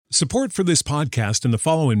Support for this podcast and the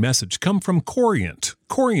following message come from Corient.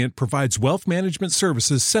 Corient provides wealth management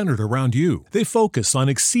services centered around you. They focus on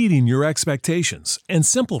exceeding your expectations and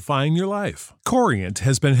simplifying your life. Corient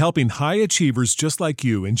has been helping high achievers just like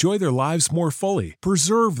you enjoy their lives more fully,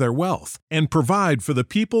 preserve their wealth, and provide for the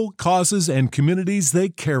people, causes, and communities they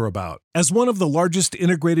care about. As one of the largest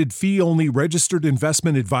integrated fee-only registered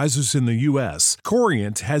investment advisors in the U.S.,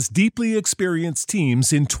 Corient has deeply experienced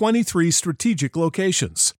teams in 23 strategic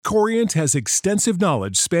locations. Corient has extensive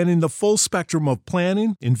knowledge spanning the full spectrum of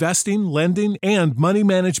planning, investing, lending, and money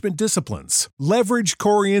management disciplines. Leverage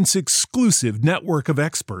Corient's exclusive network of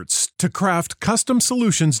experts to craft custom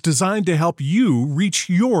solutions designed to help you reach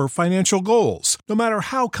your financial goals, no matter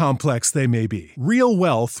how complex they may be. Real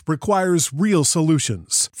wealth requires real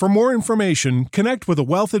solutions. For more information, connect with a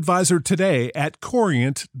wealth advisor today at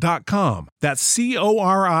Corient.com. That's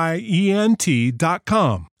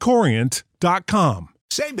Corient.com. Corient.com.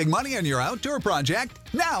 Save big money on your outdoor project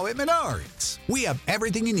now at Menards. We have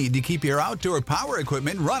everything you need to keep your outdoor power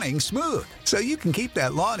equipment running smooth, so you can keep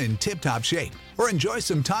that lawn in tip-top shape or enjoy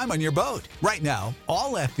some time on your boat. Right now,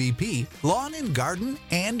 all FVP, lawn and garden,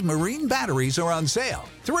 and marine batteries are on sale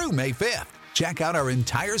through May 5th. Check out our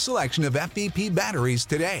entire selection of FVP batteries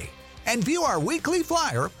today and view our weekly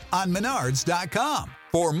flyer on Menards.com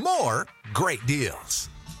for more great deals.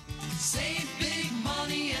 Save big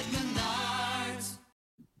money at Menards.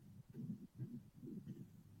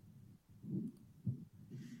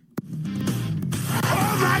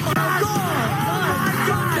 Oh my God! Oh my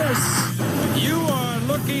goodness! You are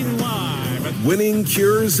looking live at Winning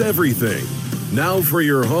Cures Everything. Now for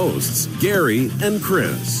your hosts, Gary and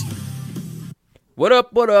Chris. What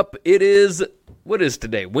up, what up? What is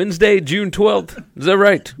today? Wednesday, June 12th? Is that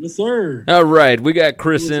right? Yes, sir. All right, we got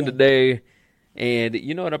Chris in today. And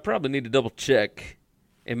you know what? I probably need to double check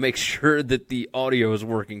and make sure that the audio is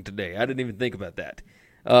working today. I didn't even think about that.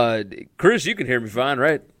 Chris, you can hear me fine,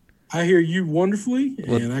 right? I hear you wonderfully,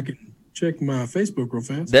 and I can check my Facebook real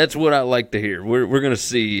fast. That's what I like to hear. We're going to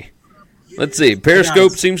see. Let's see.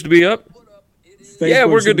 Periscope seems to be up. Yeah,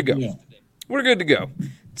 we're good to go. We're good to go.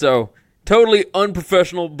 So, totally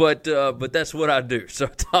unprofessional, but that's what I do, so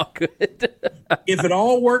it's all good. If it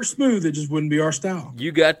all works smooth, it just wouldn't be our style.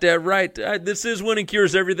 You got that right. This is Winning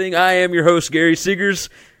Cures Everything. I am your host, Gary Seegers.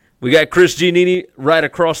 We got Chris Giannini right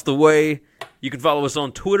across the way. You can follow us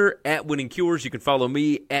on Twitter at Winning Cures. You can follow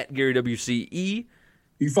me at Gary WCE.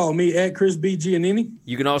 You can follow me at Chris B. Giannini.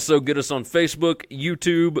 You can also get us on Facebook,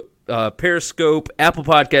 YouTube, Periscope, Apple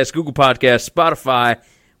Podcasts, Google Podcasts, Spotify,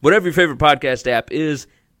 whatever your favorite podcast app is.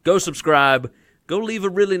 Go subscribe. Go leave a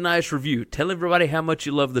really nice review. Tell everybody how much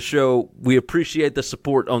you love the show. We appreciate the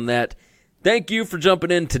support on that. Thank you for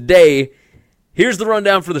jumping in today. Here's the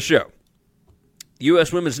rundown for the show.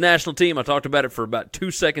 U.S. Women's National Team, I talked about it for about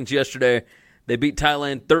 2 seconds yesterday. They beat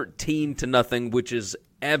Thailand 13-0, which is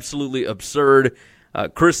absolutely absurd.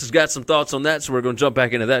 Chris has got some thoughts on that, so we're going to jump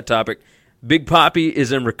back into that topic. Big Papi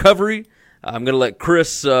is in recovery. I'm going to let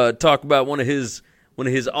Chris talk about one of his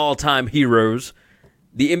all-time heroes.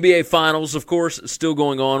 The NBA Finals, of course, is still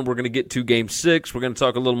going on. We're going to get to Game 6. We're going to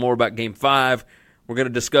talk a little more about Game 5. We're going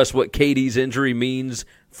to discuss what KD's injury means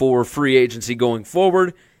for free agency going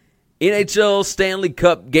forward. NHL Stanley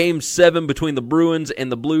Cup Game 7 between the Bruins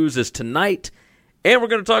and the Blues is tonight. And we're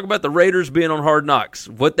going to talk about the Raiders being on Hard Knocks,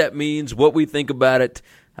 what that means, what we think about it.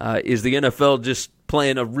 Is the NFL just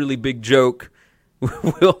playing a really big joke?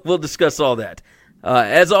 We'll discuss all that.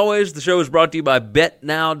 As always, the show is brought to you by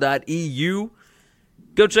BetNow.eu.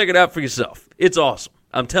 Go check it out for yourself. It's awesome.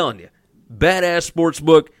 I'm telling you. Badass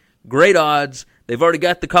sportsbook, great odds. They've already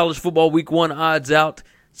got the college football week 1 odds out,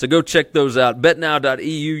 so go check those out. BetNow.eu.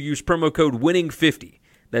 Use promo code WINNING50.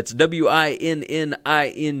 That's WINNING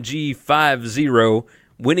 50.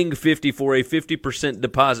 WINNING50 for a 50%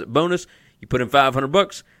 deposit bonus. You put in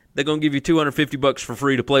 $500, they're going to give you $250 for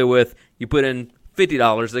free to play with. You put in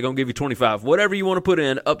 $50, they're going to give you $25. Whatever you want to put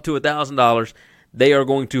in, up to $1,000, they are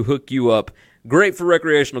going to hook you up. Great for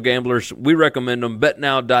recreational gamblers. We recommend them.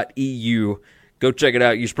 BetNow.eu. Go check it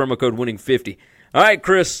out. Use promo code WINNING50. All right,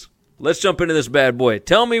 Chris, let's jump into this bad boy.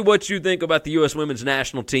 Tell me what you think about the U.S. Women's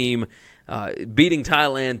National Team beating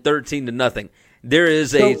Thailand 13-0. There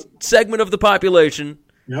is a segment of the population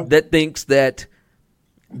that thinks that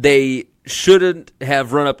they shouldn't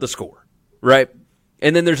have run up the score, right?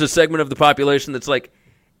 And then there's a segment of the population that's like,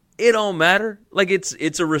 it don't matter. Like,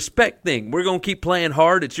 it's a respect thing. We're going to keep playing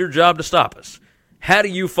hard. It's your job to stop us. How do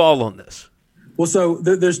you fall on this? Well, so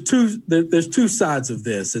there's two sides of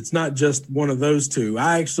this. It's not just one of those two.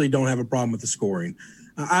 I actually don't have a problem with the scoring.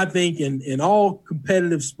 I think in all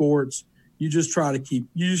competitive sports, you just got to keep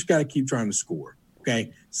trying to score.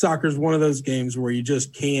 Okay. Soccer is one of those games where you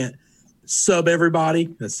just can't sub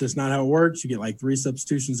everybody. That's just not how it works. You get like 3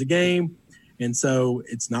 substitutions a game. And so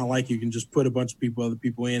it's not like you can just put a bunch of other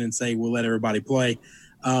people in and say, we'll let everybody play.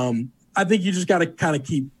 I think you just got to kind of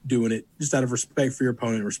keep doing it just out of respect for your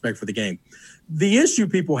opponent, respect for the game. The issue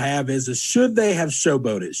people have is should they have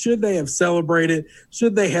showboated? Should they have celebrated?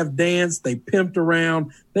 Should they have danced? They pimped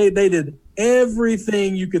around. They did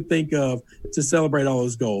everything you could think of to celebrate all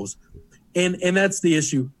those goals. And that's the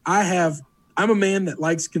issue. I'm a man that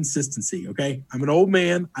likes consistency, okay? I'm an old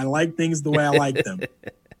man. I like things the way I like them.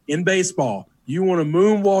 In baseball, you want to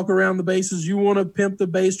moonwalk around the bases, you want to pimp the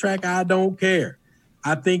base track, I don't care.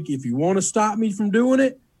 I think if you want to stop me from doing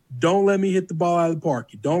it, don't let me hit the ball out of the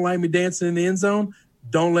park. You don't like me dancing in the end zone,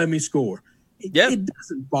 don't let me score. It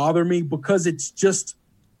doesn't bother me because it's just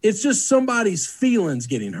somebody's feelings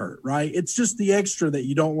getting hurt, right? It's just the extra that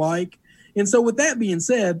you don't like. And so with that being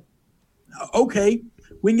said, okay,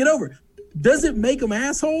 we can get over it. Does it make them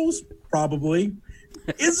assholes? Probably.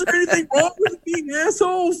 Is there anything wrong with being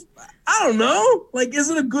assholes? I don't know. Like, is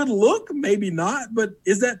it a good look? Maybe not. But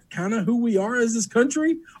is that kind of who we are as this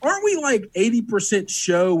country? Aren't we like 80%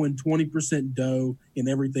 show and 20% dough in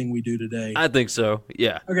everything we do today? I think so.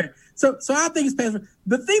 Yeah. Okay. So I think it's past.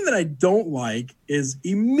 The thing that I don't like is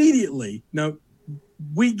immediately,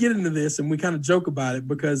 we get into this and we kind of joke about it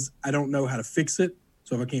because I don't know how to fix it.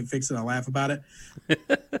 So if I can't fix it, I laugh about it.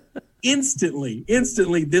 Instantly,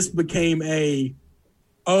 this became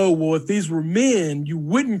if these were men, you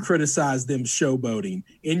wouldn't criticize them showboating.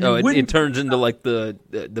 And it turns into like the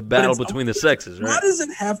battle between the sexes, right? Why does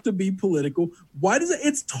it have to be political? Why does it?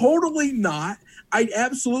 It's totally not. I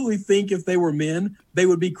absolutely think if they were men, they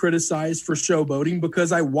would be criticized for showboating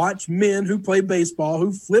because I watch men who play baseball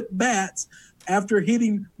who flip bats after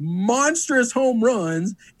hitting monstrous home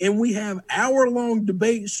runs, and we have hour-long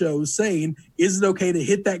debate shows saying, is it okay to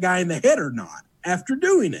hit that guy in the head or not after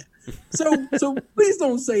doing it? So please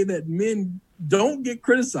don't say that men don't get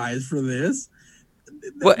criticized for this.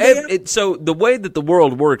 Well, so the way that the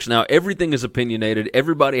world works now, everything is opinionated.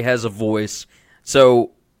 Everybody has a voice.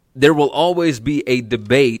 So there will always be a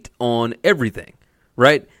debate on everything,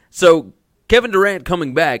 right? So Kevin Durant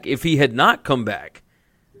coming back, if he had not come back,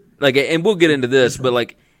 and we'll get into this,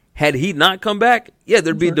 but had he not come back,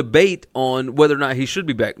 there'd be a debate on whether or not he should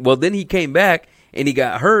be back. Well, then he came back and he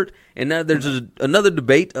got hurt, and now there's another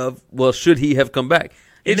debate of, well, should he have come back?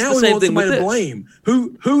 It's and now the same thing with this. To blame.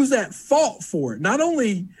 Who's at fault for it? Not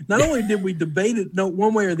only did we debate it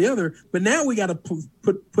one way or the other, but now we got to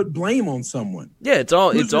put blame on someone. Yeah, it's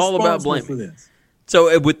all about blame for this.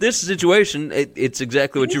 So with this situation, it's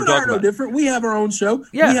exactly what you were talking about. No different. We have our own show.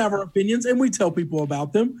 Yeah. We have our opinions, and we tell people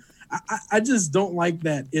about them. I just don't like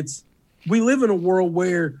that. We live in a world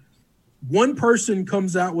where one person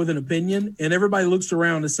comes out with an opinion, and everybody looks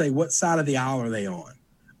around to say, what side of the aisle are they on?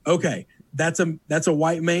 Okay, that's a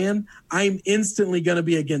white man. I'm instantly going to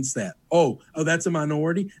be against that. Oh, that's a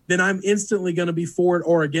minority. Then I'm instantly going to be for it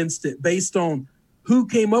or against it based on who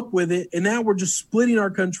came up with it. And now we're just splitting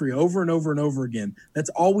our country over and over and over again. That's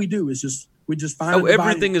all we do is we just find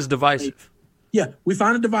everything is divisive. Yeah, we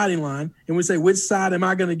find a dividing line, and we say, which side am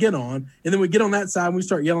I going to get on? And then we get on that side, and we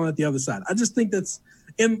start yelling at the other side. I just think that's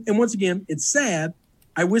and once again, it's sad.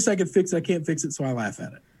 I wish I could fix it. I can't fix it, so I laugh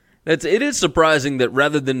at it. It is surprising that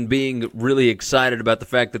rather than being really excited about the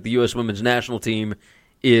fact that the U.S. women's national team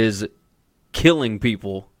is killing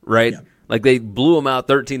people, right? Yeah. Like they blew them out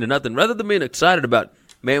 13-0, rather than being excited about,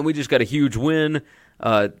 man, we just got a huge win.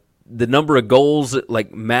 The number of goals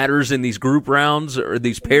matters in these group rounds or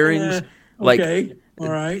these pairings. Okay, all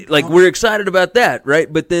right. We're excited about that,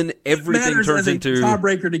 right? But then everything turns into a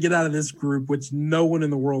tiebreaker to get out of this group, which no one in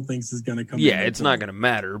the world thinks is going to come. Yeah, it's not going to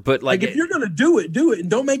matter. But if you're going to do it, and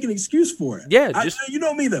don't make an excuse for it. Yeah, you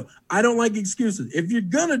know me though. I don't like excuses. If you're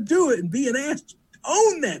going to do it and be an ass,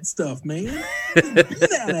 own that stuff, man. Be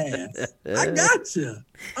that ass. I got you.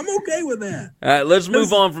 I'm okay with that. All right, let's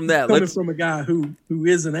move on from that. Coming from a guy who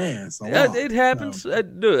is an ass. It happens. I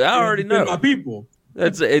already know. My people.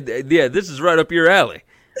 That's it. Yeah, this is right up your alley.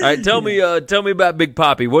 All right, tell me about Big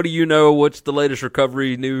Papi. What do you know? What's the latest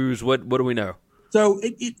recovery news? What do we know? So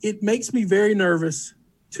it makes me very nervous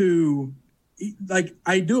to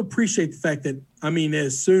I do appreciate the fact that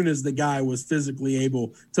as soon as the guy was physically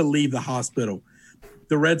able to leave the hospital,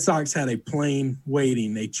 the Red Sox had a plane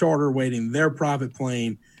waiting, a charter waiting, their private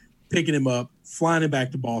plane, picking him up, flying him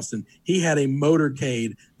back to Boston. He had a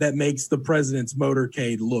motorcade that makes the president's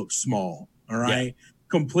motorcade look small. All right. Yeah.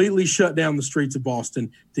 Completely shut down the streets of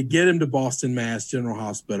Boston to get him to Boston Mass General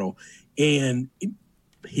Hospital. And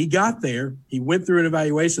he got there. He went through an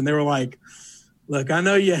evaluation. They were like, look, I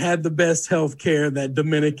know you had the best health care that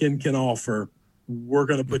Dominican can offer. We're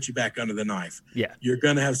going to put you back under the knife. Yeah. You're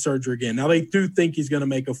going to have surgery again. Now, they do think he's going to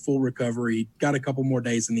make a full recovery. Got a couple more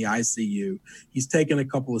days in the ICU. He's taken a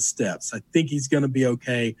couple of steps. I think he's going to be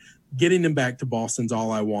okay. Getting him back to Boston's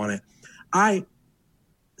all I wanted.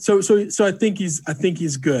 So I think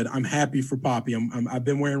he's good. I'm happy for Poppy. I've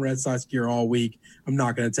been wearing Red Sox gear all week. I'm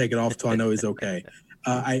not going to take it off till I know he's okay.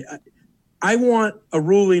 I want a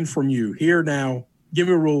ruling from you here now. Give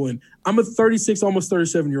me a ruling. I'm a 36, almost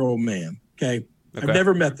 37-year-old man. Okay. I've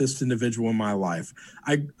never met this individual in my life.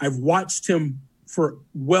 I've watched him for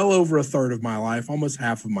well over a third of my life, almost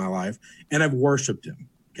half of my life, and I've worshiped him.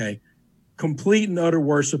 Okay. Complete and utter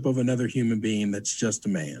worship of another human being that's just a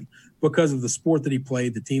man because of the sport that he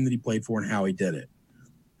played, the team that he played for, and how he did it.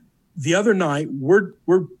 The other night, we're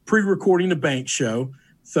pre-recording a bank show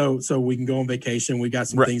so we can go on vacation. We got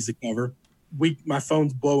some things to cover. My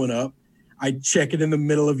phone's blowing up. I check it in the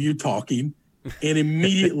middle of you talking, and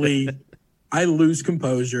immediately I lose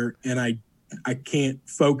composure, and I can't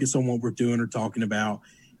focus on what we're doing or talking about.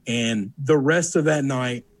 And the rest of that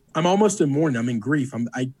night, I'm almost in mourning. I'm in grief.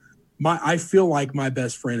 I feel like my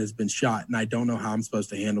best friend has been shot, and I don't know how I'm supposed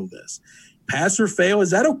to handle this. Pass or fail, is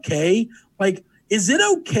that okay? Like, is it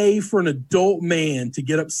okay for an adult man to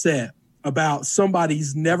get upset about somebody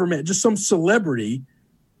he's never met, just some celebrity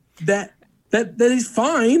that he's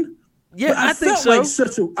fine? Yeah, I think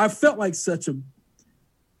so. I felt like such a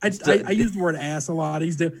I use the word ass a lot. I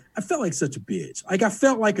felt like such a bitch. Like, I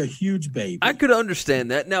felt like a huge baby. I could understand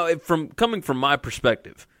that. Now, coming from my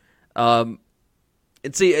perspective, and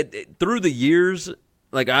see, through the years,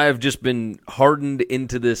 like, I have just been hardened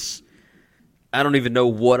into this. I don't even know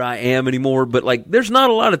what I am anymore, but, like, there's not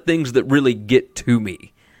a lot of things that really get to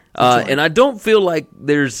me. And I don't feel like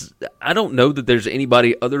I don't know that there's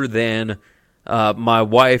anybody other than my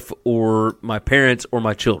wife or my parents or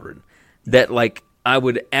my children that, like, I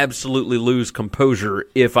would absolutely lose composure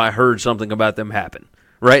if I heard something about them happen,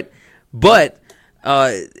 right? But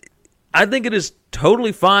I think it is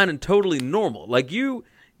totally fine and totally normal. Like, you're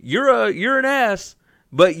an ass,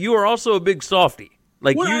 but you are also a big softy.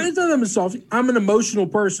 Like, it's not that I'm a softy. I'm an emotional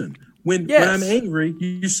person. When I'm angry,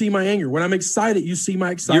 you see my anger. When I'm excited, you see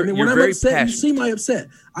my excitement. You're when I'm very upset, passionate. you see my upset.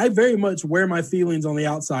 I very much wear my feelings on the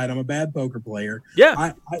outside. I'm a bad poker player.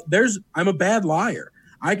 Yeah. I'm a bad liar.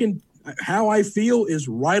 How I feel is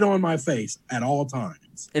right on my face at all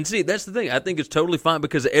times. And see, that's the thing. I think it's totally fine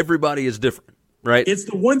because everybody is different, right? It's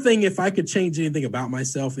the one thing, if I could change anything about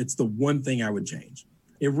myself, it's the one thing I would change.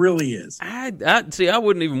 It really is. I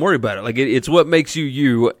wouldn't even worry about it. Like, it's what makes you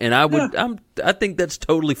you, and I think that's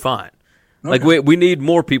totally fine. Okay. Like, we need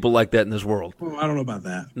more people like that in this world. Well, I don't know about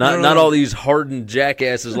that. Not all these hardened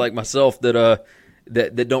jackasses like myself that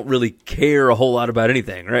don't really care a whole lot about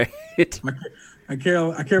anything, right? I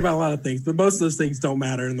care about a lot of things, but most of those things don't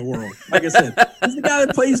matter in the world. Like I said, he's the guy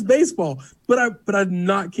that plays baseball. But I'm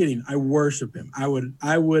not kidding. I worship him.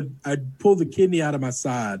 I'd pull the kidney out of my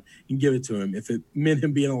side and give it to him if it meant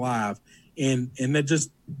him being alive. And that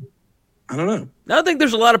just, I don't know. I think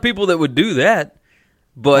there's a lot of people that would do that,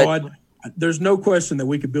 but there's no question that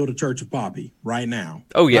we could build a church of Poppy right now.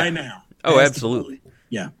 Oh yeah, right now. Oh, absolutely.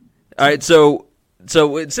 Yeah. All right, so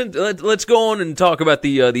let's go on and talk about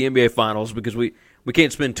the NBA Finals because we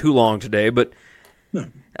can't spend too long today. But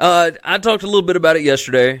I talked a little bit about it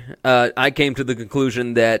yesterday. I came to the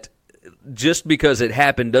conclusion that just because it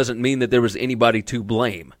happened doesn't mean that there was anybody to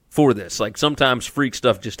blame for this. Like, sometimes freak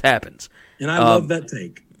stuff just happens. And I love that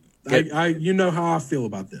take. You know how I feel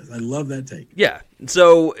about this. I love that take. Yeah.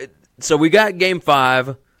 So we got Game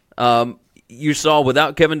 5. You saw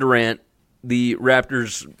without Kevin Durant, the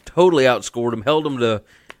Raptors totally outscored them, held them to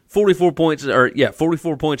 44 points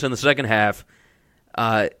in the second half.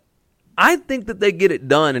 I think that they get it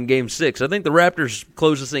done in Game 6. I think the Raptors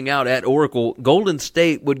close this thing out at Oracle. Golden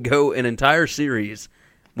State would go an entire series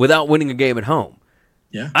without winning a game at home.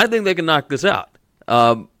 Yeah, I think they can knock this out.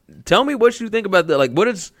 Tell me what you think about that. Like, what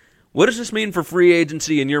does this mean for free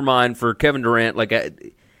agency in your mind for Kevin Durant? Like,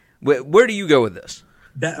 where do you go with this?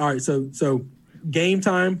 All right, so game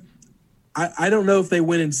time. I don't know if they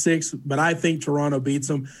win in 6, but I think Toronto beats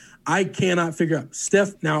them. I cannot figure out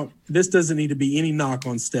Steph. Now, this doesn't need to be any knock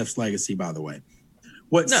on Steph's legacy, by the way.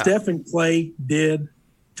 What Steph and Clay did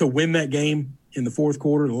to win that game in the fourth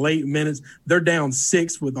quarter, the late minutes, they're down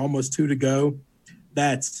 6 with almost 2 to go.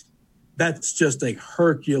 That's just a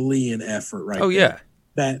Herculean effort right there. Oh, yeah.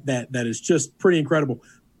 That is just pretty incredible.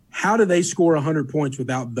 How do they score 100 points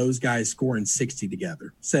without those guys scoring 60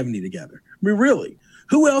 together, 70 together? I mean, really?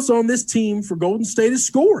 Who else on this team for Golden State is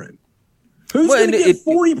scoring? Who's going to get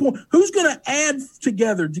 40 points? Who's going to add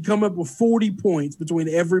together to come up with 40 points between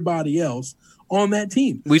everybody else on that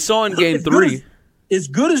team? We saw in Game 3. As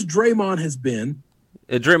good as Draymond has been.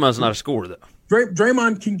 Draymond's not a scorer, though.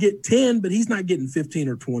 Draymond can get 10, but he's not getting 15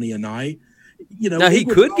 or 20 a night. Now, he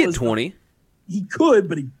could get 20. He could,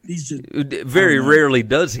 but he's just very rarely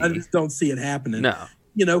does he. I just don't see it happening.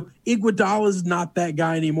 No. Iguodala's not that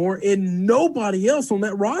guy anymore, and nobody else on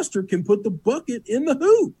that roster can put the bucket in the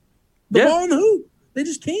hoop. The ball in the hoop. They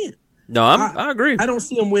just can't. No, I agree. I don't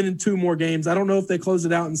see them winning 2 more games. I don't know if they close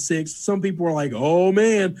it out in 6. Some people are like, oh,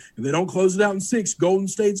 man, if they don't close it out in 6, Golden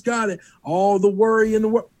State's got it. All the worry in the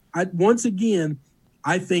world. Once again,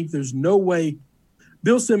 I think there's no way.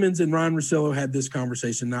 Bill Simmons and Ryan Russillo had this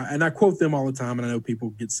conversation, and I quote them all the time, and I know people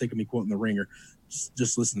get sick of me quoting the Ringer.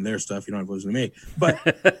 Just listen to their stuff. You don't have to listen to me. But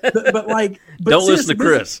don't listen to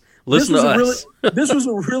Chris. Listen to us. This was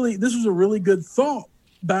a really good thought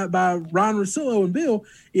by Ryan Russillo and Bill.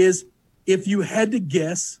 Is if you had to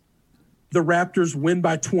guess, the Raptors win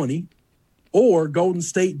by 20, or Golden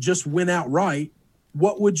State just win outright,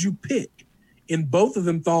 what would you pick? And both of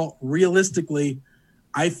them thought, realistically,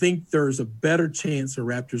 I think there's a better chance the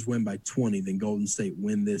Raptors win by 20 than Golden State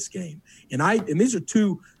win this game. And these are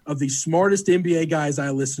 2 of the smartest NBA guys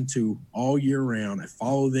I listen to all year round. I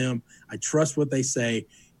follow them. I trust what they say.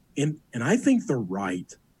 And I think they're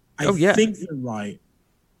right. I think they're right.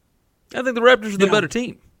 I think the Raptors are the better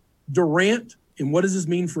team. Durant, and what does this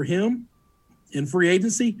mean for him in free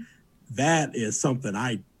agency? That is something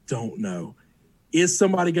I don't know. Is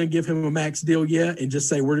somebody going to give him a max deal yet and just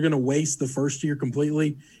say we're going to waste the first year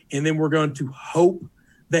completely, and then we're going to hope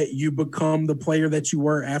that you become the player that you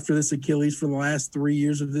were after this Achilles for the last 3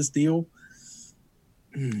 years of this deal?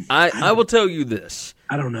 I will tell you this.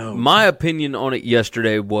 I don't know. My opinion on it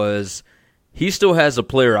yesterday was he still has a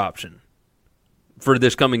player option for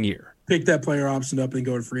this coming year. Pick that player option up and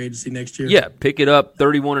go to free agency next year? Yeah, pick it up,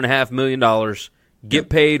 $31.5 million. Get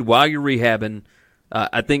paid while you're rehabbing.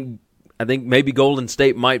 I think maybe Golden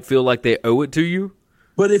State might feel like they owe it to you.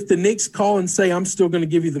 But if the Knicks call and say, I'm still going to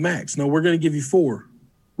give you the max. No, we're going to give you 4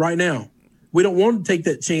 right now. We don't want to take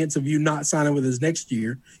that chance of you not signing with us next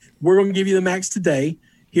year. We're going to give you the max today.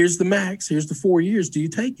 Here's the max. Here's the 4 years. Do you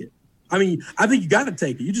take it? I mean, I think you got to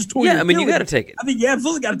take it. You just told you got to take it. I think you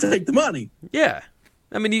absolutely got to take the money. Yeah.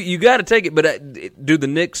 I mean, you got to take it, but do the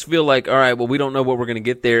Knicks feel like, all right, well, we don't know what we're going to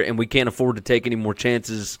get there, and we can't afford to take any more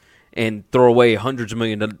chances and throw away hundreds of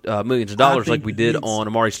millions of dollars like we did on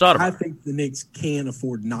Amari Stoudemire? I think the Knicks can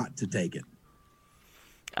afford not to take it.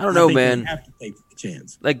 I don't know, man. They have to take the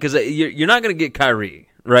chance. Like, because you're not going to get Kyrie,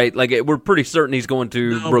 right? Like, we're pretty certain he's going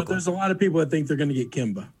to Brooklyn. But there's a lot of people that think they're going to get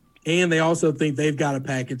Kemba, and they also think they've got a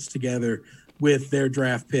package together with their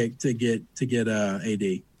draft pick to get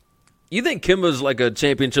AD. You think Kemba's like a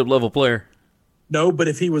championship level player? No, but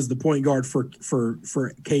if he was the point guard for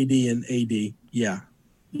KD and AD, yeah.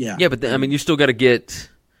 Yeah, but I mean, you still got to get.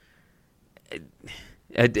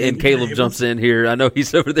 And Caleb jumps in here. I know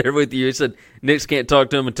he's over there with you. He said Knicks can't talk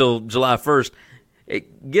to him until July 1st. Hey,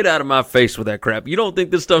 get out of my face with that crap. You don't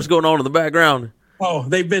think this stuff's going on in the background? Oh,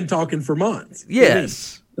 they've been talking for months.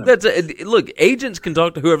 Yes. Look, agents can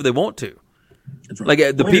talk to whoever they want to. That's right.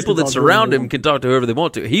 Like the people that surround him can talk to whoever they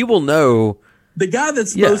want to. He will know. The guy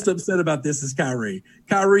that's most upset about this is Kyrie.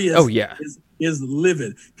 Kyrie is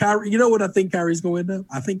livid. Kyrie, you know what I think Kyrie's going to end up?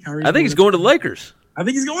 I think he's going to the Lakers. I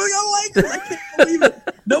think he's going to the Lakers. I can't believe it.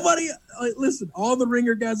 Nobody, listen, all the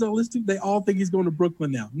Ringer guys I listen to, they all think he's going to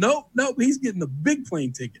Brooklyn now. Nope, he's getting the big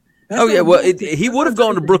plane ticket. He would have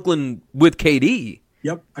gone to Brooklyn with KD.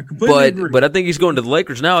 Yep, I completely agree. But I think he's going to the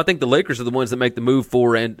Lakers now. I think the Lakers are the ones that make the move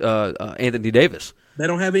for Anthony Davis. They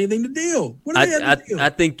don't have anything to deal. What do they have to deal? I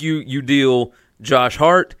think you deal Josh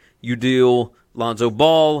Hart, you deal Lonzo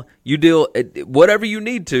Ball, you deal whatever you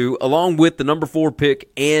need to, along with the number 4 pick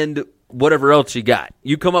and whatever else you got.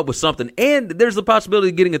 You come up with something, and there's the possibility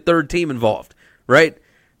of getting a third team involved, right?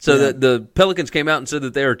 So the Pelicans came out and said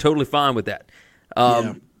that they are totally fine with that.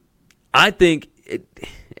 I think,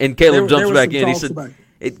 and Caleb jumps back in. He said,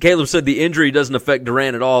 Caleb said the injury doesn't affect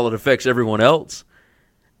Durant at all. It affects everyone else.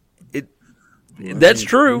 That's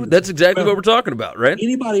true. That's exactly what we're talking about, right?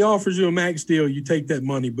 Anybody offers you a max deal, you take that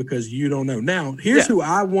money because you don't know. Now, here's who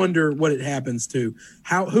I wonder what it happens to.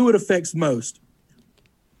 Who it affects most.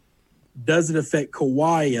 Does it affect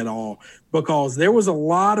Kawhi at all? Because there was a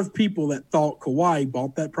lot of people that thought Kawhi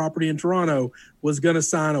bought that property in Toronto, was going to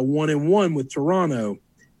sign a 1-and-1 with Toronto.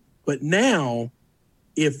 But now,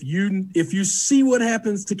 if you see what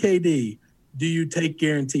happens to KD, do you take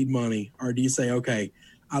guaranteed money, or do you say, okay,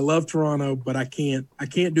 I love Toronto, but I can't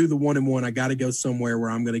do the 1-and-1. I got to go somewhere where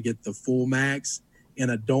I'm going to get the full max,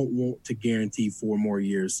 and I don't want to guarantee 4 more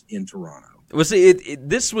years in Toronto. Well, see,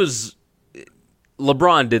 this was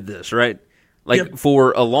LeBron did this, right? Like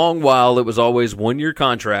for a long while, it was always 1-year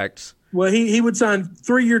contracts. Well, he would sign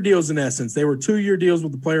 3-year deals in essence. They were 2-year deals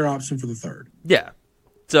with the player option for the third. Yeah.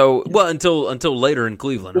 So, well, until later in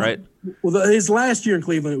Cleveland, right? Well, his last year in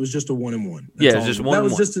Cleveland, it was just a 1-1. Yeah, it was just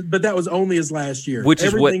 1-1. But that was only his last year.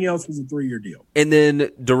 Everything else was a 3-year deal. And then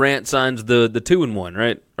Durant signs the 2-1,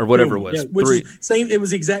 right, or whatever it was. Yeah, which is same. It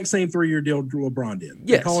was the exact same 3-year deal LeBron did.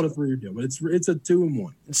 Yes. They call it a 3-year deal, but it's a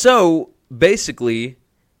 2-1. So basically,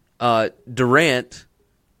 Durant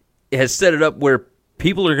has set it up where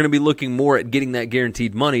people are going to be looking more at getting that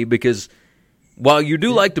guaranteed money because while you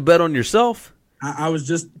do like to bet on yourself. I was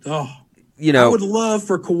just, I would love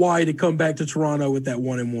for Kawhi to come back to Toronto with that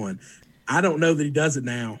 1-1. I don't know that he does it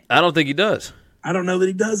now. I don't think he does. I don't know that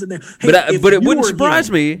he does it now. Hey, but it wouldn't surprise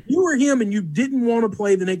me. If you were him and you didn't want to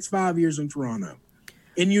play the next 5 years in Toronto,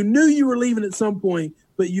 and you knew you were leaving at some point,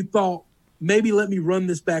 but you thought, maybe let me run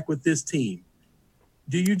this back with this team.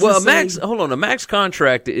 Do you just a max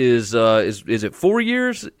contract is it 4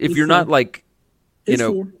 years? If you're not like, it's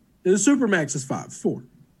 4. The Supermax is 5, 4.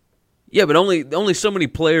 Yeah, but only so many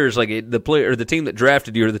players, like the player or the team that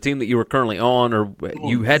drafted you or the team that you were currently on, or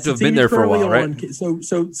you had to have been there for a while, right? So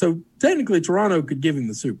technically, Toronto could give him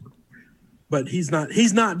the Super, but he's not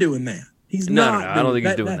doing that. No, I don't think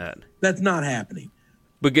he's doing that. That's not happening.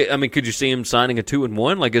 But I mean, could you see him signing a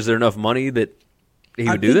 2-1? Like, is there enough money that he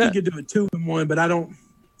would do that? I think he could do a 2-1, but I don't.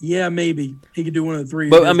 Yeah, maybe he could do one of the 3.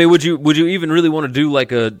 But I mean, would you even really want to do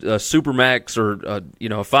like a Supermax or a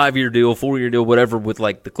 5-year deal, 4-year deal, whatever, with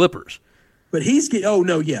like the Clippers? But if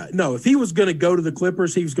he was going to go to the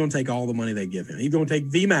Clippers, he was going to take all the money they give him. He's going to take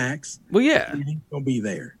the max. Well, yeah, and he's going to be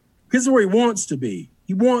there because where he wants to be.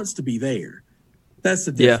 He wants to be there. That's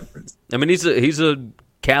the difference. Yeah. I mean, he's a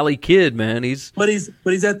Cali kid, man. But he's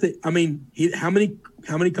at the. I mean, how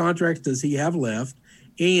many contracts does he have left?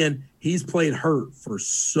 And he's played hurt for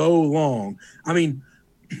so long. I mean,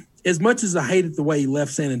 as much as I hated the way he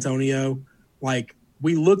left San Antonio, like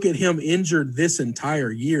we look at him injured this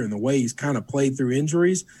entire year and the way he's kind of played through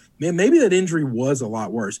injuries, man, maybe that injury was a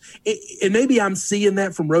lot worse. And maybe I'm seeing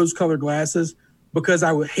that from rose-colored glasses because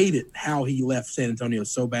I would hate it how he left San Antonio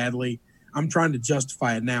so badly. I'm trying to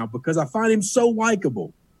justify it now because I find him so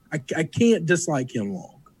likable. I can't dislike him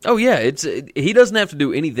long. Oh, yeah. He doesn't have to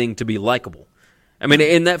do anything to be likable. I mean,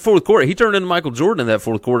 in that fourth quarter, he turned into Michael Jordan in that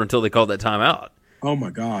fourth quarter until they called that timeout. Oh,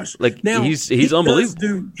 my gosh. Like, now, he's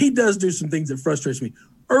unbelievable. He does do some things that frustrates me.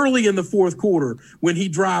 Early in the fourth quarter, when he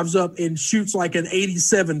drives up and shoots like an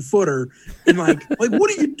 87-footer, and like what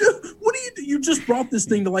do you do? What do you do? You just brought this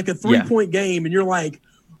thing to like a 3-point game, and you're like,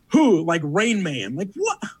 who? Like Rain Man. Like,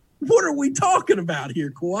 what? What are we talking about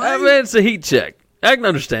here, Kawhi? I mean, it's a heat check. I can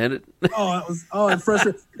understand it. It's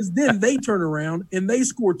frustrating because then they turn around and they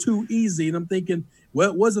score 2 easy, and I'm thinking,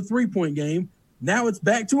 well, it was a 3-point game. Now it's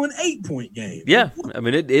back to an 8-point game. Yeah, I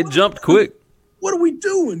mean, it jumped quick. What are we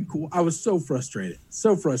doing? I was so frustrated,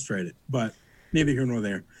 but neither here nor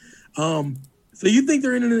there. So you think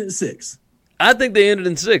they're ending it at 6? I think they ended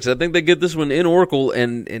in 6. I think they get this one in Oracle,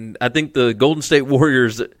 and I think the Golden State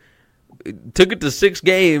Warriors took it to 6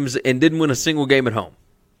 games and didn't win a single game at home.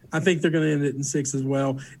 I think they're going to end it in 6 as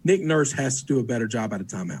well. Nick Nurse has to do a better job out of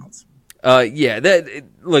timeouts.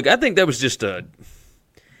 Look, I think that was just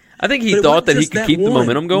I think he thought that he could keep the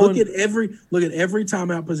momentum going. Look at every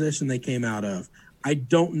timeout possession they came out of. I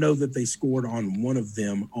don't know that they scored on one of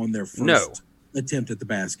them on their first attempt at the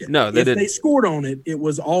basket. No, they didn't. If they scored on it, it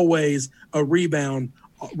was always a rebound,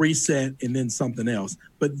 reset, and then something else.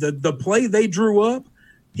 But the play they drew up,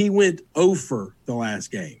 he went 0 for the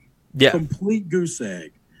last game. Yeah, complete goose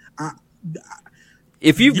egg.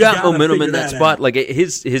 If you've got momentum in that spot, like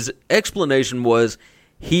his explanation was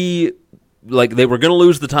they were going to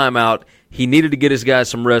lose the timeout. He needed to get his guys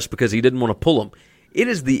some rest because he didn't want to pull them. It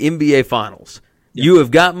is the NBA Finals. Yep. You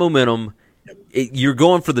have got momentum. Yep. You're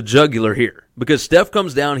going for the jugular here because Steph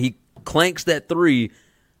comes down. He clanks that 3.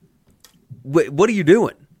 What are you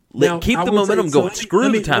doing? Keep the momentum going.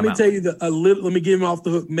 Screw the timeout. Let me tell you let me give him off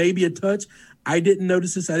the hook, maybe a touch. I didn't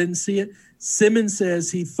notice this. I didn't see it. Simmons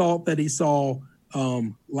says he thought that he saw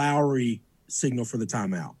Lowry signal for the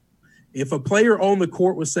timeout. If a player on the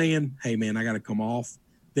court was saying, hey, man, I got to come off,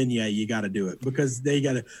 then, yeah, you got to do it because they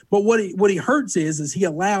got to. But what he hurts is he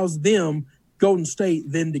allows them, Golden State,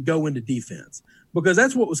 then to go into defense because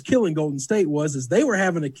that's what was killing Golden State is they were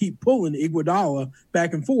having to keep pulling Iguodala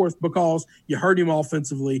back and forth because you hurt him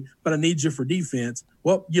offensively, but I need you for defense.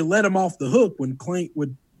 Well, you let him off the hook when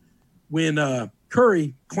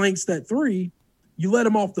Curry clanks that 3, you let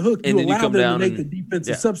them off the hook. And You then you allow come them to down make and- the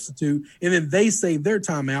defensive yeah. substitute, and then they save their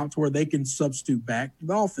timeout to where they can substitute back to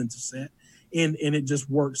the offensive set, and it just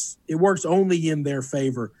works. It works only in their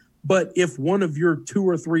favor. But if one of your 2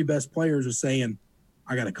 or 3 best players are saying,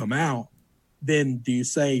 I got to come out, then do you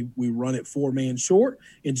say we run it 4-man short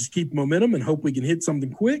and just keep momentum and hope we can hit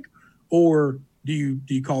something quick? Or do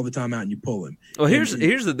you call the timeout and you pull him? Well, here's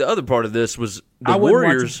the other part of this was the I wasn't watching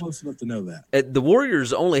Warriors. close enough to know that. The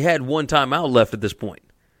Warriors only had 1 timeout left at this point.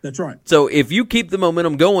 That's right. So if you keep the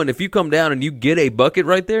momentum going, if you come down and you get a bucket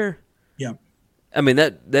right there, Yeah. I mean,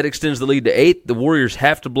 that extends the lead to 8. The Warriors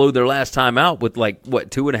have to blow their last time out with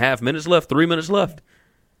 2.5 minutes left, 3 minutes left.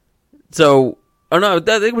 So, or no, I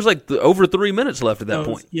think it was over 3 minutes left at that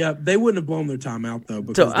point. Yeah, they wouldn't have blown their timeout though.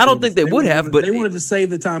 So I don't think they would have, but they wanted to save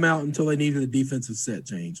the timeout until they needed a defensive set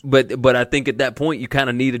change. But I think at that point you kind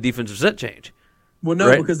of need a defensive set change. Well, no,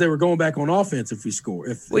 right? because they were going back on offense if we score.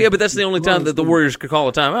 But that's the only time that the Warriors could call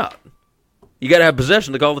a timeout. You got to have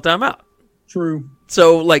possession to call the timeout. True.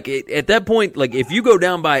 So, at that point, if you go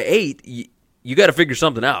down by 8, you got to figure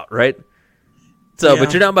something out, right? So, Yeah.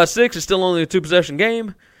 but you're down by 6. It's still only a 2-possession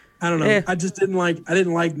game. I don't know. I didn't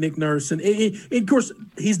like Nick Nurse, and of course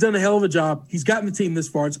he's done a hell of a job. He's gotten the team this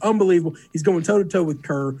far. It's unbelievable. He's going toe to toe with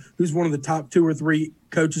Kerr, who's one of the top 2 or 3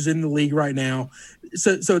 coaches in the league right now.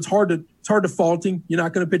 So it's hard to fault him. You're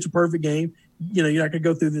not going to pitch a perfect game. You're not going to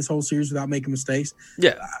go through this whole series without making mistakes.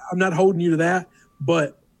 Yeah, I'm not holding you to that,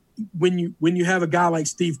 but when you have a guy like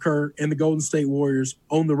Steve Kerr and the Golden State Warriors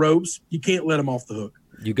on the ropes, you can't let them off the hook.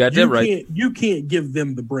 You got that right. You can't give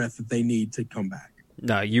them the breath that they need to come back.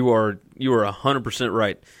 No, you are 100%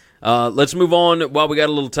 right. Let's move on while we got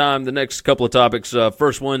a little time. The next couple of topics.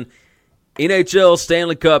 First one, NHL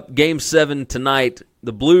Stanley Cup Game 7 tonight.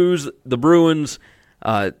 The Blues, the Bruins.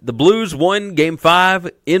 The Blues won Game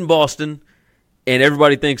 5 in Boston, and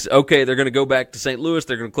everybody thinks, okay, they're going to go back to St. Louis.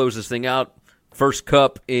 They're going to close this thing out. First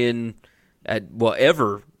cup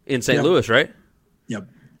ever in St. Louis, right? Yep.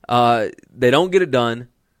 They don't get it done.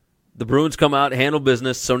 The Bruins come out, handle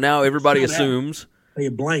business. So now everybody assumes. They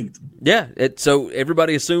get blanked. Yeah. So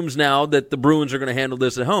everybody assumes now that the Bruins are going to handle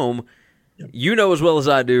this at home. Yep. You know as well as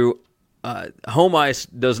I do, home ice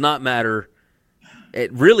does not matter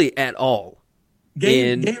really at all.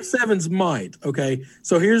 Game 7's might, okay?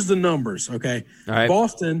 So here's the numbers, okay? All right.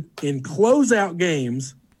 Boston in closeout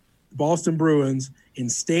games, Boston Bruins in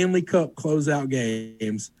Stanley Cup closeout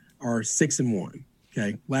games are 6-1,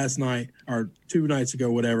 okay? Last night or 2 nights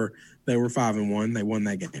ago, whatever, they were 5-1. They won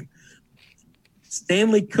that game.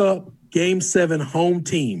 Stanley Cup Game 7 home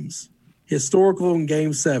teams, historical in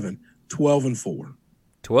Game 7, 12-4.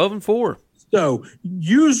 12-4. So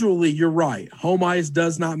usually you're right. Home ice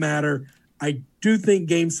does not matter. I do think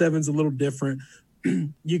Game 7's a little different.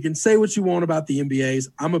 You can say what you want about the NBAs.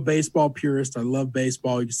 I'm a baseball purist. I love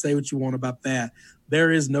baseball. You can say what you want about that.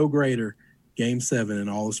 There is no greater Game 7 in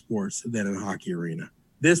all the sports than in Hockey Arena.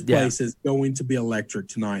 This place is going to be electric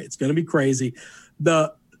tonight. It's going to be crazy.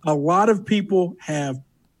 A lot of people have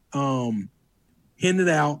hinted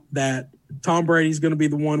out that Tom Brady's going to be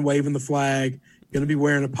the one waving the flag, going to be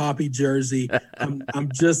wearing a Poppy jersey.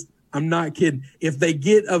 I'm not kidding. If they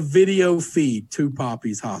get a video feed to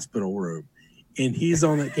Poppy's hospital room and he's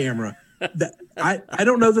on that camera, I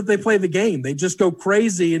don't know that they play the game. They just go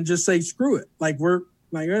crazy and just say, screw it.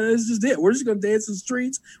 This is it. We're just going to dance in the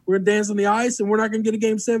streets. We're going to dance on the ice, and we're not going to get a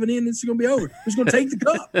Game 7 in. It's going to be over. We're just going to take the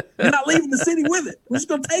cup. We're not leaving the city with it. We're just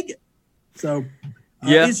going to take it. So,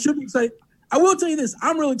 it should be exciting. I will tell you this.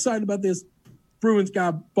 I'm really excited about this. Bruins guy,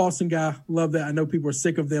 Boston guy, love that. I know people are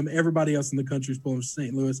sick of them. Everybody else in the country is pulling for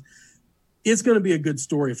St. Louis. It's going to be a good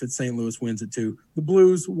story if it's St. Louis wins it too. The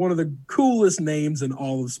Blues, one of the coolest names in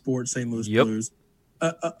all of sports, St. Louis Blues.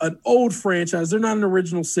 An old franchise. They're not an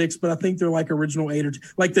original 6, but I think they're like original 8 or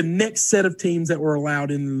like the next set of teams that were allowed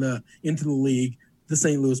into the league. The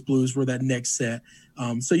St. Louis Blues were that next set.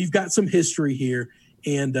 So you've got some history here,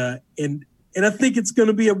 and I think it's going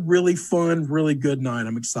to be a really fun, really good night.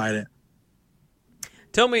 I'm excited.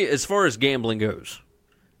 Tell me, as far as gambling goes,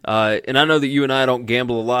 and I know that you and I don't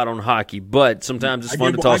gamble a lot on hockey, but sometimes it's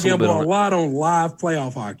fun to toss a little bit on it. I gamble a lot on live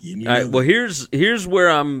playoff hockey. And all right, well, here's where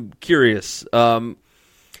I'm curious.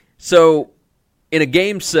 So in a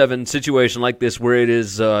Game 7 situation like this where it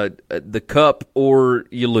is the cup or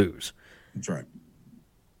you lose. That's right.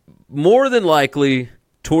 More than likely,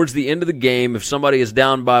 towards the end of the game, if somebody is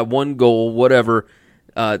down by 1 goal, whatever,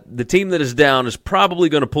 the team that is down is probably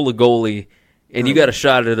going to pull a goalie, and you got a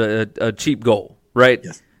shot at a cheap goal, right?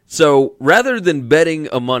 Yes. So rather than betting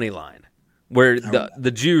a money line, where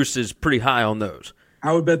the juice is pretty high on those,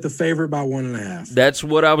 I would bet the favorite by 1.5. That's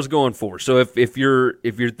what I was going for. So if you're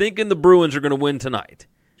thinking the Bruins are going to win tonight,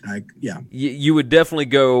 you would definitely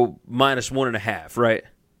go -1.5, right?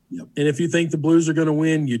 Yep. And if you think the Blues are going to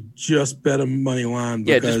win, you just bet a money line.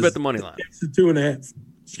 Yeah, just bet the money line. The 2.5.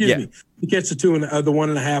 Excuse me. You catch the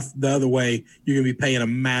 1.5 the other way, you're going to be paying a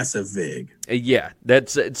massive vig. Yeah,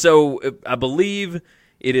 that's so. I believe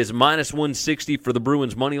it is -160 for the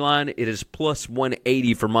Bruins money line. It is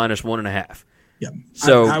 +180 for -1.5. Yeah.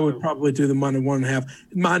 So I would probably do the -1.5.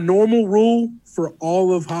 My normal rule for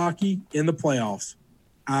all of hockey in the playoffs,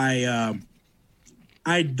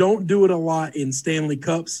 I don't do it a lot in Stanley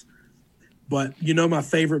Cups, but my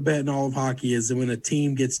favorite bet in all of hockey is when a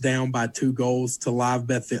team gets down by 2 goals to live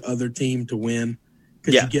bet the other team to win,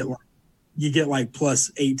 because you get like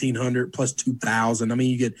 +1,800, +2,000. I mean,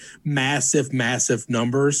 you get massive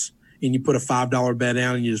numbers, and you put a $5 bet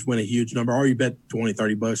down and you just win a huge number, or you bet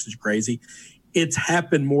 $20-$30. It's crazy. It's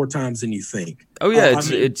happened more times than you think. Oh yeah,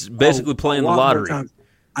 it's basically playing the lottery.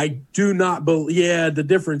 I do not believe. Yeah, the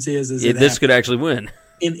difference is this could actually win.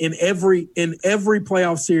 In every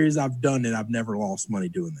playoff series I've done it, I've never lost money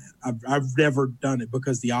doing that. I've never done it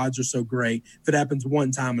because the odds are so great. If it happens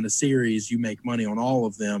one time in a series, you make money on all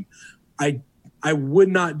of them. I would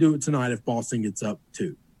not do it tonight if Boston gets up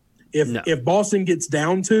 2. If Boston gets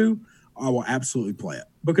down 2, I will absolutely play it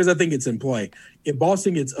because I think it's in play. If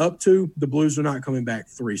Boston gets up 2, the Blues are not coming back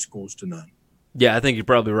 3-0. Yeah, I think you're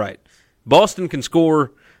probably right. Boston can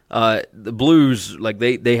score. The Blues, like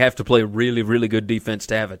they have to play really, really good defense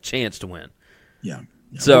to have a chance to win. Yeah.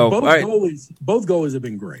 So both goalies have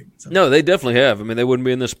been great. So. No, they definitely have. I mean, they wouldn't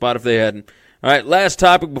be in this spot if they hadn't. All right, last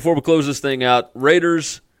topic before we close this thing out.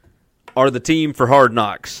 Raiders are the team for Hard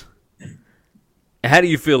Knocks. How do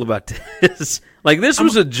you feel about this? Like, this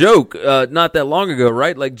was a joke not that long ago,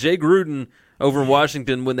 right? Like, Jay Gruden over in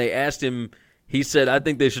Washington, when they asked him, he said, I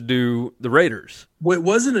think they should do the Raiders. Well, it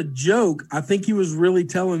wasn't a joke. I think he was really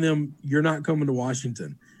telling them, you're not coming to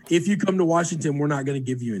Washington. If you come to Washington, we're not going to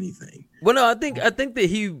give you anything. Well, no, I think that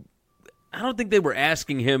I don't think they were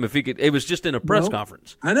asking him if he could. It was just in a press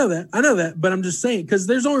conference. I know that. But I'm just saying, because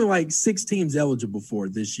there's only like 6 teams eligible for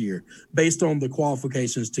it this year based on the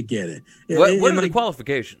qualifications to get it. What are the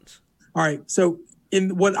qualifications? All right. So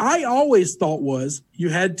what I always thought was you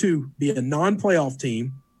had to be a non-playoff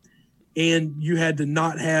team and you had to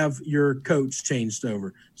not have your coach changed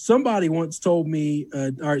over. Somebody once told me,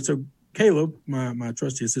 all right, so Caleb, my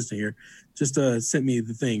trusty assistant here, just sent me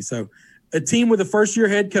the thing. So a team with a first-year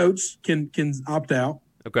head coach can opt out.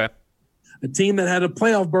 Okay. A team that had a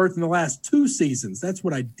playoff berth in the last 2 seasons. That's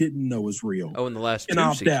what I didn't know was real. Oh, in the last 2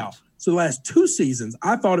 opt seasons. Out. So the last 2 seasons,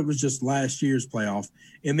 I thought it was just last year's playoff.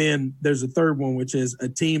 And then there's a third one, which is a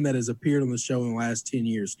team that has appeared on the show in the last 10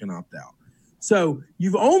 years can opt out. So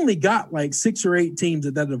you've only got like 6 or 8 teams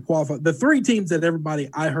that have qualified. The 3 teams that everybody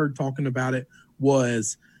I heard talking about it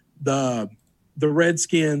was the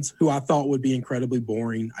Redskins, who I thought would be incredibly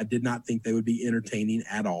boring. I did not think they would be entertaining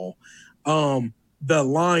at all. The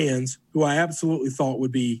Lions, who I absolutely thought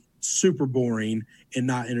would be super boring and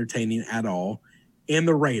not entertaining at all. And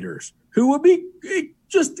the Raiders, who would be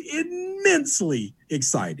just immensely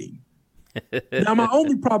exciting. Now, my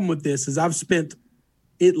only problem with this is I've spent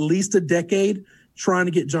at least a decade trying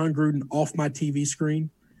to get John Gruden off my TV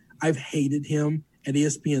screen. I've hated him at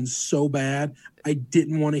ESPN so bad. I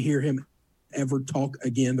didn't want to hear him ever talk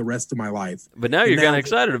again the rest of my life. But now you're kind of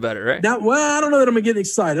excited about it, right? Now, well, I don't know that I'm getting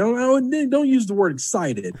excited. Don't use the word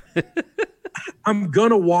excited. I'm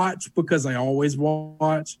going to watch because I always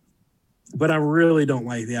watch, but I really don't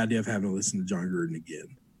like the idea of having to listen to John Gruden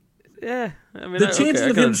again. Yeah. I mean, the chances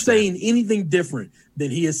of him understand. saying anything different than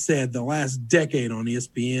he has said the last decade on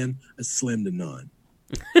ESPN is slim to none.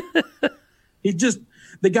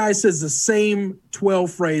 The guy says the same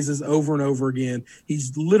 12 phrases over and over again.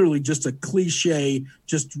 He's literally just a cliche,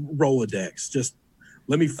 just Rolodex. Just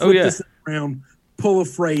let me flip this around, pull a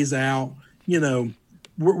phrase out.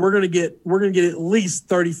 We're gonna get at least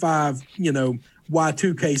 35.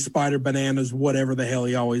 Y2K spider bananas, whatever the hell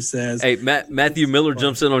he always says. Hey, Matthew Miller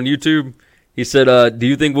jumps in on YouTube. He said, do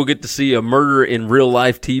you think we'll get to see a murder in real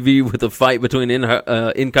life TV with a fight between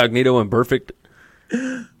Incognito and Perfect?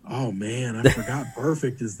 Oh, man, I forgot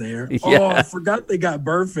Perfect is there. Yeah. Oh, I forgot they got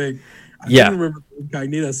Perfect. I didn't remember the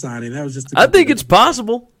Incognito signing. That was just I think it's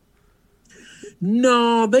possible.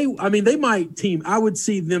 No, they might team. I would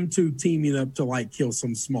see them 2 teaming up to, like, kill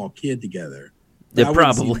some small kid together. Yeah,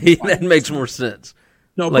 probably. That makes more sense.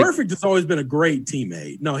 No, Perfect has always been a great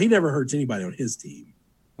teammate. No, he never hurts anybody on his team.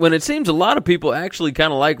 When it seems a lot of people actually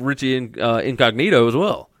kind of like Richie Incognito as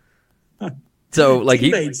well. So, like,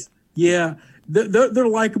 teammates, yeah. they're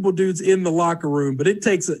likable dudes in the locker room, but it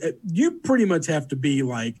takes you pretty much have to be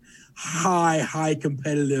like high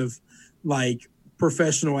competitive, like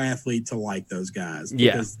professional athlete to like those guys.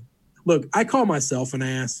 Because, look, I call myself an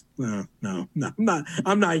ass. No, I'm not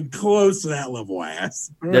even close to that level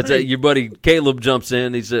ass. That's your buddy Caleb jumps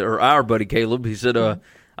in. He said, or our buddy Caleb, he said,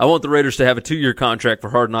 I want the Raiders to have a 2-year contract for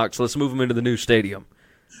Hard Knocks. Let's move them into the new stadium.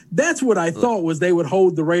 That's what I thought, was they would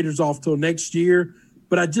hold the Raiders off till next year,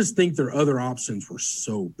 but I just think their other options were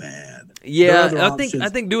so bad. Yeah, I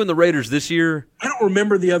think doing the Raiders this year. I don't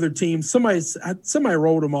remember the other teams. Somebody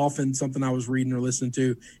rolled them off in something I was reading or listening to,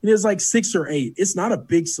 and it was like 6 or 8. It's not a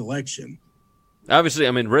big selection. Obviously,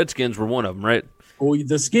 I mean, Redskins were one of them, right? Well,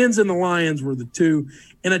 the Skins and the Lions were the two,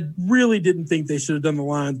 and I really didn't think they should have done the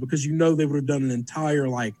Lions, because they would have done an entire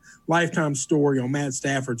like Lifetime story on Matt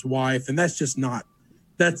Stafford's wife, and that's just not.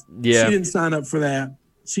 She didn't sign up for that.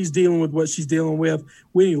 She's dealing with what she's dealing with.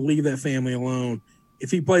 We need to leave that family alone.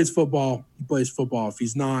 If he plays football, he plays football. If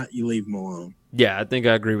he's not, you leave him alone. Yeah, I think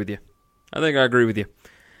I agree with you.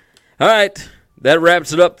 All right, that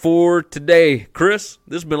wraps it up for today. Chris,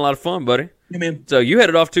 this has been a lot of fun, buddy. Hey, man. So you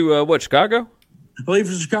headed off to, Chicago? I leave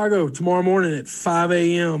for Chicago tomorrow morning at 5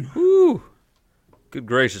 a.m. Woo! Good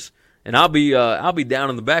gracious. And I'll be down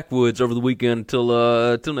in the backwoods over the weekend till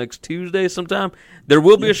next Tuesday sometime. There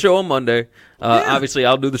will be a show on Monday. Obviously,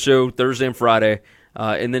 I'll do the show Thursday and Friday,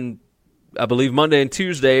 and then I believe Monday and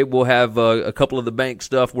Tuesday we'll have a couple of the bank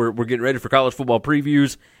stuff. We're getting ready for college football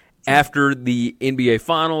previews after the NBA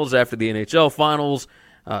finals, after the NHL finals.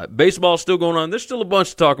 Baseball's still going on. There's still a bunch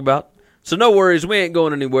to talk about, so no worries. We ain't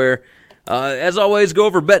going anywhere. As always, go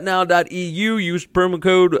over betnow.eu. Use promo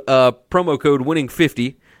code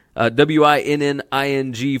winning50.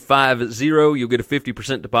 WINNING50. You'll get a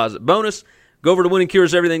 50% deposit bonus. Go over to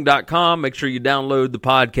winningcureseverything.com. Make sure you download the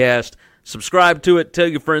podcast. Subscribe to it. Tell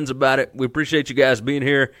your friends about it. We appreciate you guys being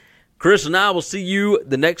here. Chris and I will see you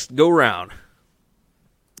the next go-round.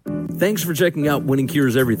 Thanks for checking out Winning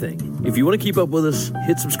Cures Everything. If you want to keep up with us,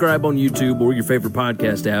 hit subscribe on YouTube or your favorite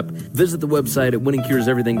podcast app. Visit the website at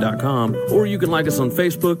winningcureseverything.com, or you can like us on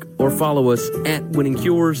Facebook or follow us at Winning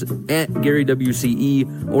Cures, at Gary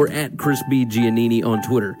WCE, or at Chris B. Giannini on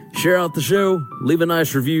Twitter. Share out the show, leave a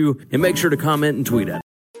nice review, and make sure to comment and tweet at us.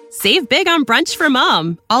 Save big on brunch for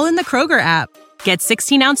mom, all in the Kroger app. Get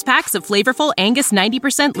 16-ounce packs of flavorful Angus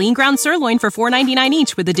 90% lean ground sirloin for $4.99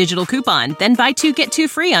 each with a digital coupon. Then buy 2, get 2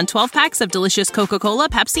 free on 12 packs of delicious Coca-Cola,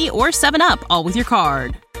 Pepsi, or 7-Up, all with your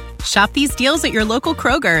card. Shop these deals at your local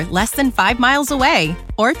Kroger, less than 5 miles away.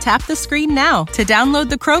 Or tap the screen now to download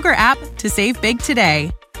the Kroger app to save big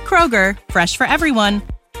today. Kroger, fresh for everyone.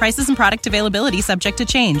 Prices and product availability subject to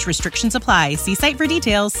change. Restrictions apply. See site for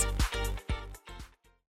details.